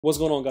What's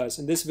going on, guys?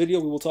 In this video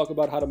we will talk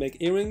about how to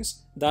make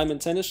earrings,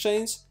 diamond tennis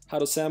chains, how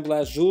to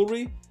sandblast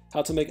jewelry,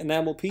 how to make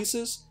enamel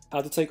pieces,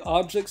 how to take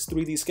objects,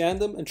 3D scan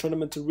them, and turn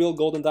them into real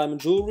gold and diamond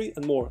jewelry,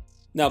 and more.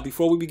 Now,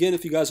 before we begin,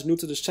 if you guys are new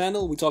to this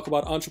channel, we talk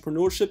about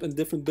entrepreneurship and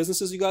different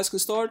businesses you guys can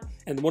start.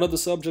 And one of the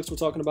subjects we're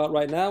talking about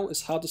right now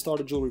is how to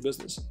start a jewelry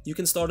business. You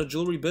can start a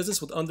jewelry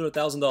business with under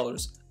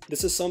 $1,000.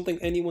 This is something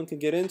anyone can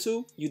get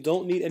into. You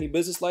don't need any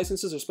business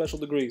licenses or special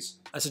degrees.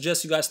 I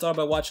suggest you guys start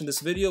by watching this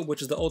video,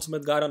 which is the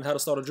ultimate guide on how to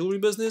start a jewelry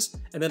business,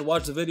 and then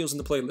watch the videos in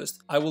the playlist.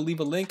 I will leave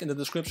a link in the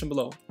description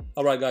below.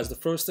 Alright guys, the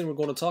first thing we're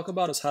going to talk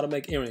about is how to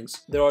make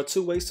earrings. There are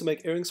two ways to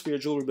make earrings for your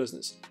jewelry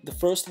business. The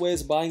first way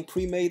is buying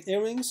pre-made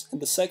earrings,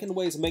 and the second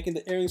way is making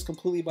the earrings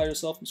completely by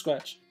yourself from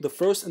scratch. The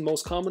first and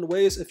most common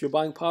way is if you're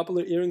buying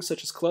popular earrings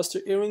such as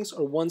cluster earrings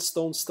or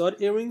one-stone stud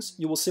earrings,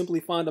 you will simply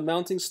find a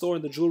mounting store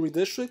in the jewelry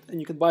district, and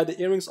you can buy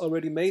the earrings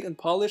already made and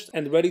polished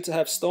and ready to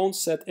have stones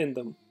set in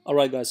them.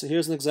 Alright guys, so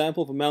here's an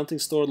example of a mounting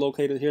store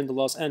located here in the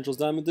Los Angeles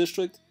Diamond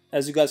District.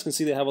 As you guys can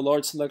see, they have a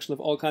large selection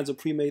of all kinds of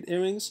pre-made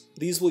earrings.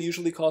 These will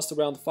usually cost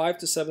around $5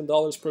 to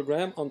 $7 per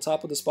gram on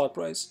top of the spot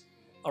price.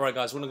 Alright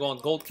guys, we're going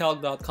to go on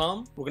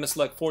goldcalc.com. We're going to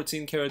select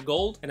 14 karat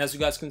gold, and as you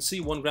guys can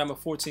see, 1 gram of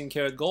 14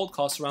 karat gold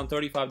costs around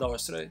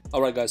 $35 today.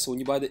 Alright guys, so when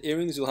you buy the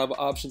earrings, you'll have an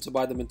option to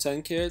buy them in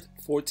 10 karat,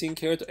 14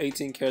 karat, or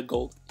 18 karat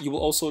gold. You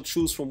will also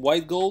choose from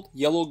white gold,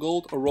 yellow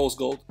gold, or rose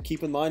gold.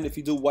 Keep in mind, if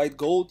you do white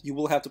gold, you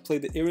will have to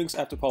plate the earrings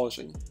after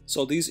polishing.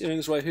 So these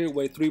earrings right here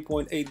weigh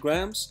 3.8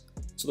 grams,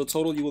 so the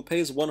total you will pay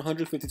is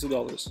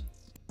 $152.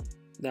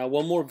 Now,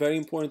 one more very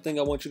important thing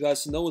I want you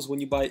guys to know is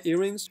when you buy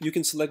earrings, you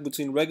can select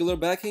between regular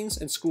backings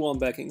and screw-on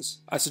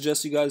backings. I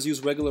suggest you guys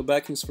use regular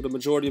backings for the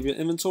majority of your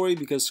inventory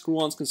because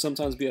screw-ons can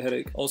sometimes be a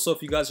headache. Also,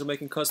 if you guys are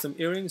making custom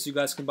earrings, you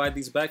guys can buy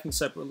these backings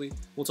separately.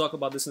 We'll talk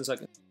about this in a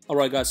second.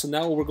 Alright guys, so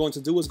now what we're going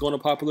to do is go on a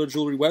popular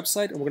jewelry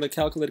website and we're going to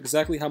calculate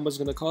exactly how much it's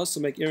going to cost to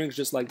make earrings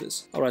just like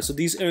this. Alright, so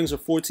these earrings are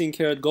 14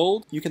 karat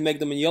gold. You can make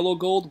them in yellow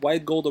gold,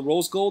 white gold, or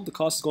rose gold. The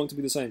cost is going to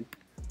be the same.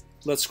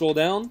 Let's scroll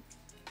down.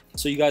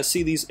 So you guys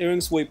see these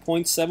earrings weigh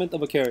 0.7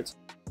 of a carat.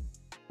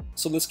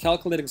 So let's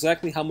calculate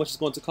exactly how much it's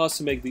going to cost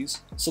to make these.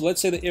 So let's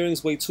say the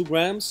earrings weigh 2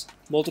 grams,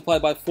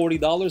 multiplied by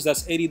 $40,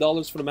 that's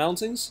 $80 for the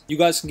mountings. You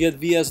guys can get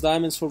VS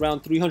diamonds for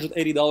around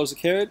 $380 a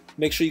carat.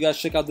 Make sure you guys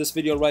check out this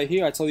video right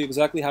here. I tell you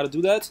exactly how to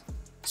do that.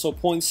 So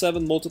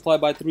 0.7 multiplied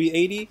by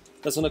 380,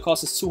 that's going to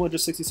cost us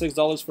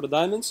 $266 for the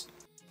diamonds.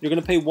 You're going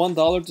to pay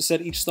 $1 to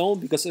set each stone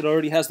because it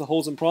already has the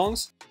holes and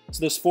prongs. So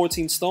there's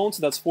 14 stones,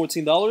 so that's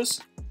 $14.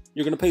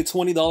 You're going to pay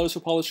 $20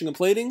 for polishing and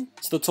plating,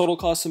 so the total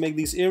cost to make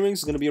these earrings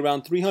is going to be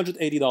around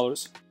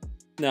 $380.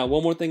 Now,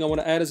 one more thing I want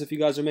to add is if you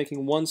guys are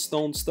making one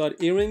stone stud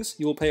earrings,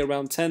 you will pay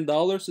around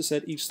 $10 to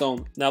set each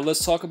stone. Now,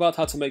 let's talk about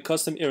how to make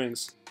custom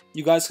earrings.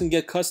 You guys can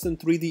get custom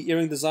 3D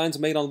earring designs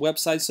made on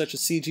websites such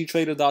as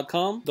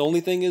cgtrader.com. The only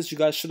thing is you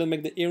guys shouldn't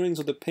make the earrings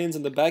or the pins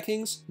and the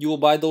backings. You will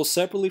buy those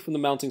separately from the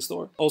mounting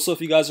store. Also,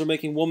 if you guys are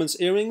making women's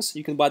earrings,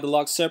 you can buy the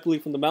locks separately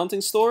from the mounting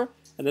store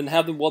and then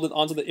have them welded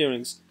onto the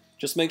earrings.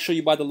 Just make sure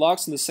you buy the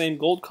locks in the same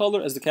gold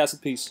color as the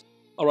casted piece.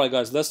 Alright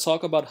guys, let's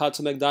talk about how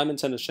to make diamond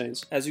tennis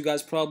chains. As you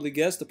guys probably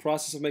guessed, the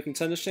process of making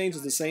tennis chains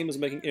is the same as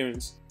making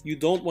earrings. You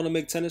don't want to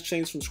make tennis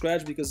chains from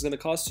scratch because it's going to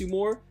cost you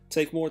more,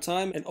 take more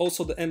time, and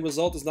also the end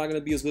result is not going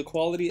to be as good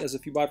quality as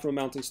if you buy from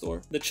a mounting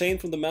store. The chain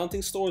from the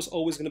mounting store is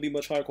always going to be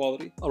much higher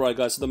quality. Alright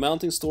guys, so the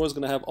mounting store is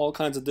going to have all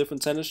kinds of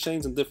different tennis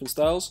chains in different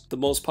styles. The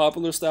most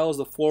popular style is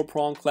the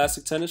 4-prong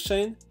classic tennis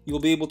chain. You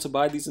will be able to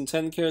buy these in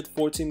 10 karat,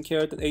 14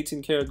 karat, and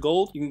 18 karat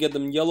gold. You can get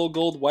them in yellow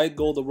gold, white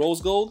gold, or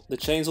rose gold. The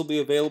chains will be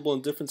available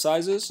in different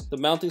sizes. The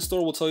mounting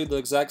store will tell you the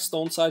exact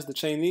stone size the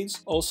chain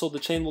needs. Also, the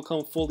chain will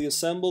come fully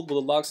assembled with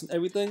the locks and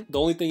everything. The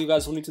only thing you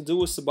guys will need to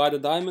do is to buy the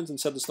diamonds and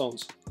set the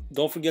stones.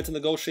 Don't forget to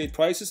negotiate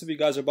prices if you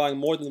guys are buying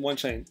more than one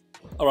chain.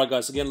 Alright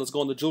guys, again, let's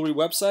go on the jewelry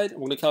website and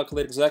we're going to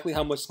calculate exactly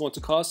how much it's going to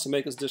cost to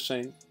make us this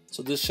chain.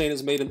 So this chain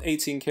is made in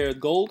 18 karat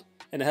gold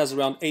and it has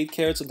around 8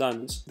 carats of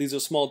diamonds. These are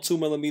small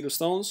 2mm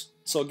stones.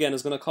 So again,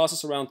 it's going to cost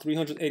us around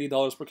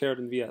 $380 per carat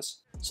in VS.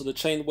 So the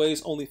chain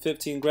weighs only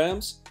 15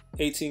 grams,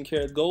 18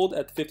 karat gold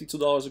at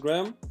 $52 a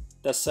gram.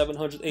 That's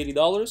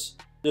 $780.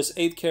 There's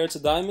 8 carats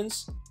of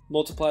diamonds.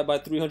 Multiplied by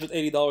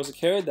 $380 a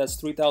carat,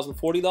 that's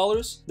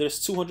 $3,040. There's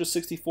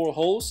 264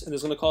 holes, and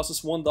it's going to cost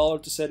us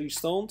 $1 to set each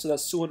stone, so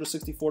that's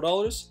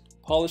 $264.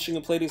 Polishing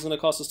and plating is going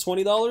to cost us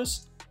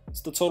 $20.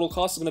 So the total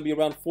cost is going to be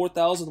around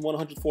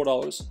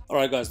 $4,104.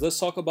 Alright guys, let's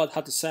talk about how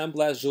to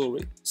sandblast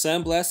jewelry.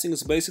 Sandblasting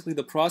is basically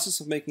the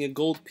process of making a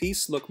gold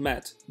piece look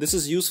matte. This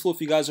is useful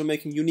if you guys are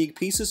making unique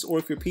pieces or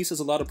if your piece has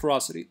a lot of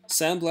porosity.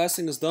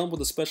 Sandblasting is done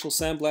with a special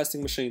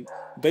sandblasting machine.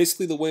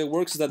 Basically the way it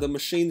works is that the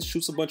machine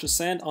shoots a bunch of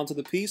sand onto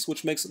the piece,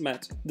 which makes it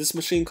matte. This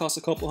machine costs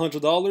a couple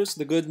 $100.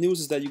 The good news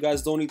is that you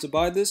guys don't need to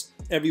buy this.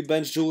 Every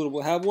bench jeweler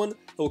will have one.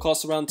 It will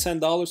cost around $10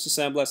 to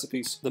sandblast a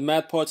piece. The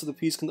matte parts of the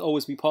piece can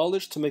always be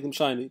polished to make them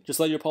shiny. Just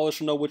let your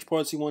polisher know which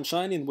parts you want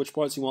shiny and which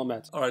parts you want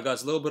matte. Alright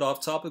guys, a little bit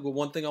off topic, but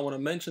one thing I want to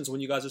mention is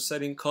when you guys are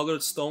setting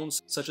colored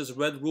stones such as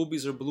red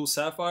rubies or blue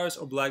sapphires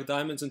or black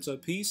diamonds into a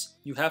piece,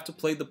 you have to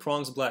plate the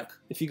prongs black.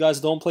 If you guys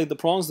don't plate the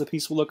prongs, the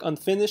piece will look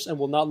unfinished and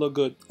will not look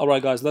good.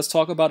 Alright guys, let's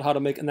talk about how to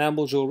make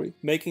enamel jewelry.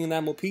 Making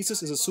enamel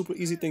pieces is a super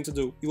easy thing to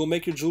do. You will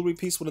make your jewelry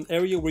piece with an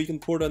area where you can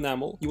pour the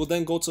enamel. You will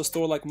then go to a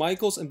store like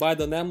Michael's and buy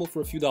the enamel for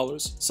a few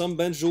dollars. Some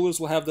bench jewelers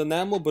will have the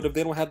enamel, but if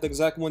they don't have the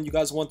exact one you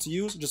guys want to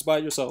use, just buy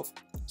it yourself.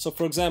 So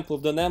for example,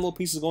 if the enamel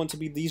piece is going to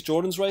be these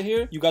Jordans right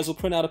here, you guys will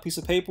print out a piece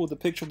of paper with a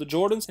picture of the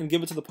Jordans and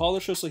give it to the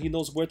polisher so he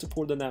knows where to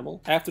pour the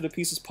enamel. After the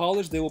piece is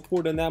polished, they will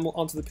pour the enamel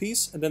onto the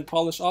piece and then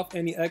polish off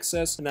any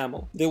excess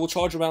enamel. They will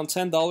charge around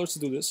 $10 to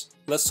do this.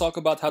 Let's talk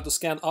about how to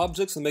scan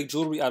objects and make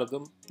jewelry out of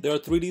them. There are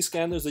 3D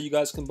scanners that you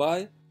guys can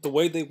buy. The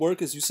way they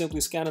work is you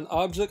simply scan an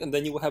object and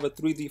then you will have a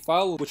 3D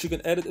file which you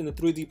can edit in a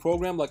 3D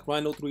program like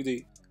Rhino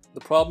 3D.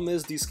 The problem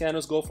is these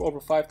scanners go for over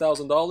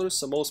 $5,000,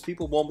 so most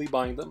people won't be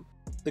buying them.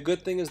 The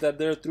good thing is that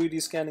there are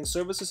 3D scanning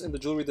services in the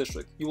jewelry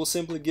district. You will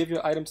simply give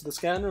your item to the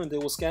scanner and they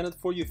will scan it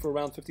for you for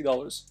around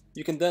 $50.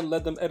 You can then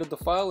let them edit the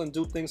file and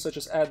do things such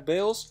as add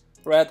bails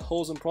or add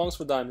holes and prongs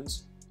for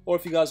diamonds. Or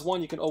if you guys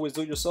want, you can always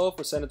do it yourself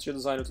or send it to your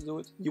designer to do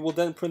it. You will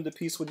then print the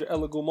piece with your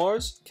Elegoo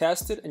Mars,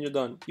 cast it, and you're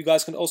done. You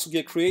guys can also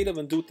get creative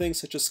and do things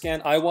such as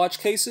scan iWatch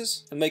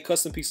cases and make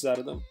custom pieces out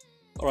of them.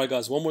 Alright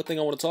guys, one more thing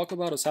I want to talk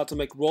about is how to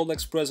make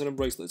Rolex president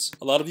bracelets.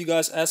 A lot of you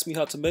guys ask me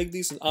how to make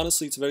these and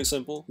honestly it's very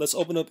simple. Let's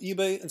open up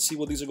eBay and see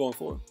what these are going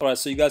for. Alright,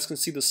 so you guys can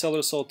see the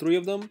seller sold 3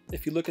 of them.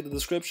 If you look at the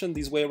description,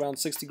 these weigh around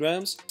 60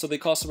 grams. So they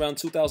cost around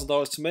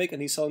 $2,000 to make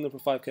and he's selling them for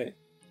 $5K.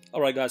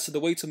 Alright guys, so the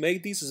way to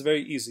make these is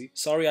very easy.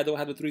 Sorry I don't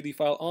have the 3D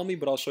file on me,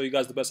 but I'll show you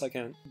guys the best I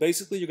can.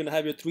 Basically, you're going to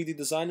have your 3D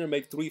designer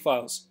make 3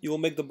 files. You will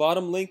make the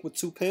bottom link with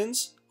 2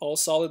 pins, all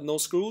solid, no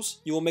screws.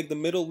 You will make the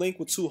middle link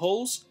with 2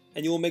 holes,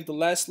 and you will make the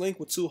last link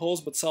with 2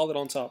 holes but solid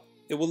on top.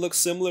 It will look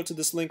similar to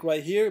this link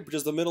right here, but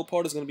just the middle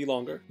part is going to be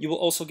longer. You will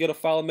also get a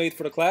file made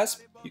for the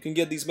clasp. You can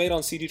get these made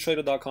on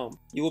cgtrader.com.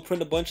 You will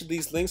print a bunch of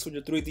these links with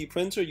your 3D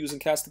printer using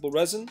castable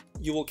resin.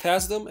 You will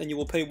cast them and you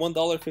will pay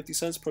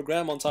 $1.50 per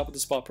gram on top of the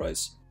spot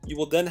price. You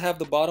will then have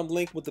the bottom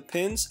link with the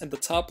pins and the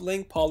top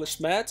link polished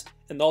matte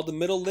and all the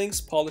middle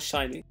links polished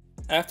shiny.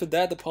 After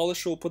that, the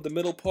polisher will put the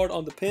middle part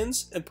on the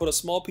pins and put a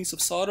small piece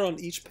of solder on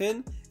each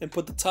pin and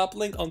put the top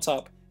link on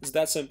top. It's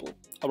that simple.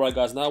 Alright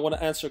guys, now I want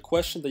to answer a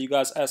question that you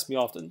guys ask me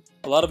often.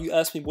 A lot of you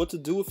ask me what to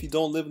do if you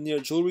don't live near a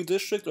jewelry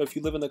district or if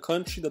you live in a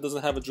country that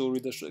doesn't have a jewelry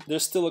district.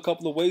 There's still a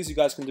couple of ways you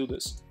guys can do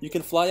this. You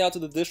can fly out to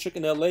the district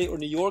in LA or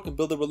New York and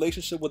build a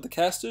relationship with the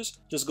casters.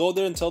 Just go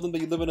there and tell them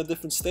that you live in a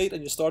different state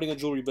and you're starting a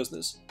jewelry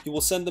business. You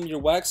will send them your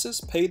waxes,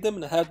 pay them,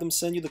 and have them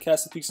send you the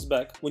casted pieces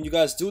back. When you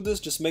guys do this,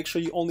 just make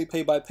sure you only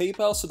pay by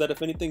PayPal so that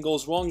if anything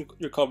goes wrong,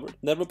 you're covered.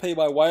 Never pay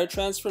by wire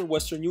transfer,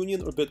 Western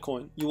Union, or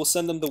Bitcoin. You will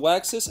send them the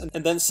waxes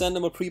and then send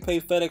them a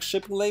prepaid FedEx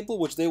shipping label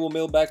which they will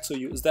mail back to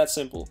you. It's that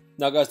simple.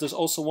 Now guys, there's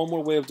also one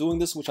more way of doing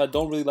this which I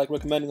don't really like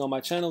recommending on my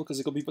channel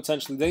because it could be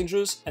potentially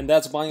dangerous, and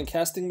that's buying a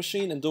casting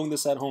machine and doing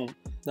this at home.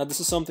 Now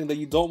this is something that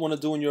you don't want to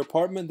do in your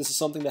apartment. This is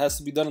something that has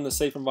to be done in a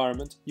safe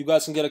environment. You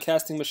guys can get a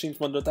casting machine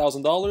for under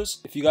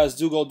 $1,000. If you guys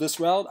do go this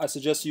route, I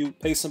suggest you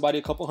pay somebody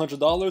a couple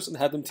 $100s and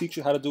have them teach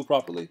you how to do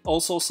properly.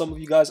 Also, some of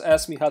you guys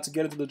asked me how to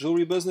get into the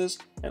jewelry business,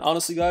 and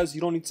honestly guys,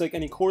 you don't need to take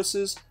any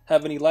courses,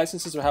 have any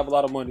licenses, or have a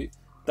lot of money.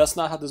 That's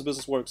not how this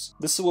business works.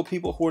 This is what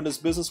people who are in this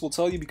business will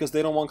tell you because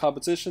they don't want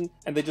competition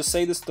and they just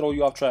say this to throw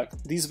you off track.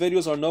 These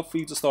videos are enough for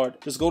you to start.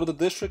 Just go to the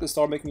district and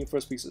start making your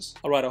first pieces.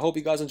 Alright, I hope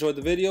you guys enjoyed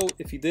the video.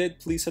 If you did,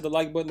 please hit the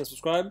like button and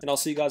subscribe, and I'll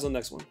see you guys on the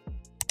next one.